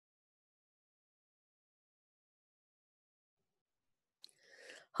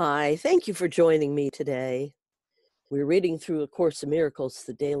Hi, thank you for joining me today. We're reading through A Course in Miracles,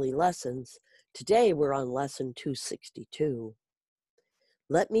 the daily lessons. Today we're on lesson 262.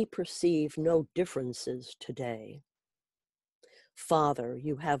 Let me perceive no differences today. Father,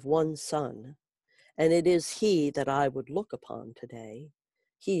 you have one Son, and it is He that I would look upon today.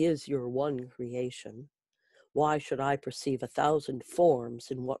 He is your one creation. Why should I perceive 1,000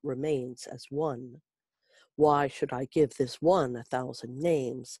 forms in what remains as one? Why should I give this one 1,000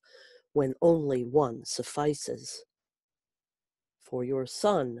 names when only one suffices? For your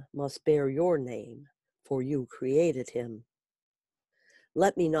Son must bear your name, for you created him.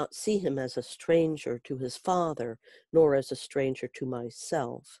 Let me not see him as a stranger to his Father, nor as a stranger to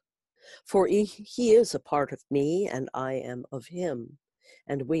myself. For he is a part of me, and I am of him,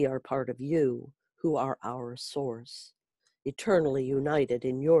 and we are part of you, who are our source, eternally united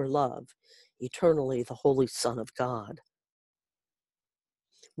in your love, eternally the Holy Son of God.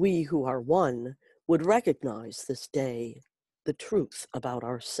 We who are one would recognize this day the truth about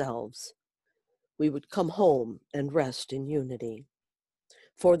ourselves. We would come home and rest in unity.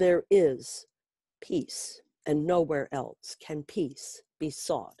 For there is peace, and nowhere else can peace be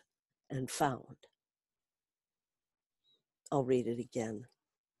sought and found. I'll read it again.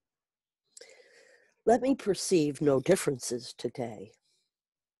 Let me perceive no differences today.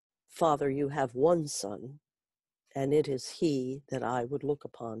 Father, you have one Son, and it is He that I would look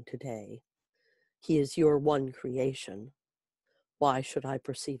upon today. He is your one creation. Why should I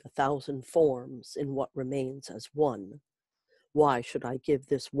perceive 1,000 forms in what remains as one? Why should I give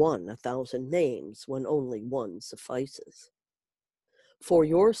this one 1,000 names when only one suffices? For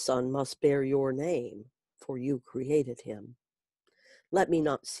your Son must bear your name, for you created him. Let me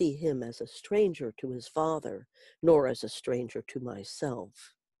not see him as a stranger to his Father, nor as a stranger to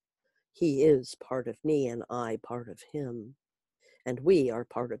myself. He is part of me, and I part of him, and we are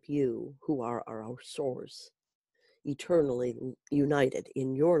part of you, who are our source, eternally united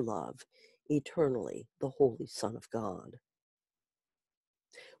in your love, eternally the Holy Son of God.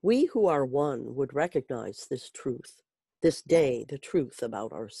 We who are one would recognize this truth, this day, the truth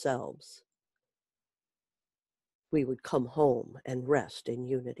about ourselves. We would come home and rest in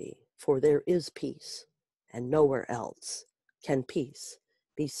unity, for there is peace, and nowhere else can peace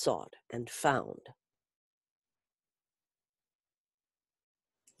be sought and found.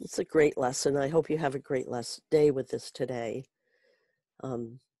 It's a great lesson. I hope you have a great day with this today.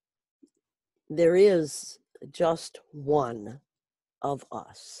 There is just one of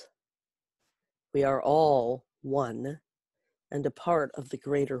us. We are all one and a part of the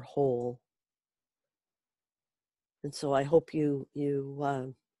greater whole. And so I hope you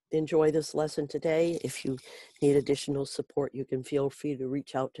enjoy this lesson today. If you need additional support, you can feel free to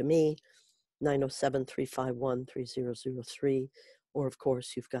reach out to me, 907-351-3003. Or, of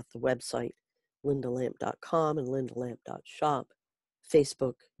course, you've got the website, lindalamp.com and lindalamp.shop,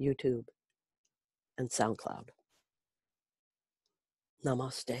 Facebook, YouTube, and SoundCloud.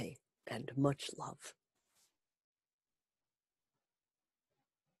 Namaste and much love.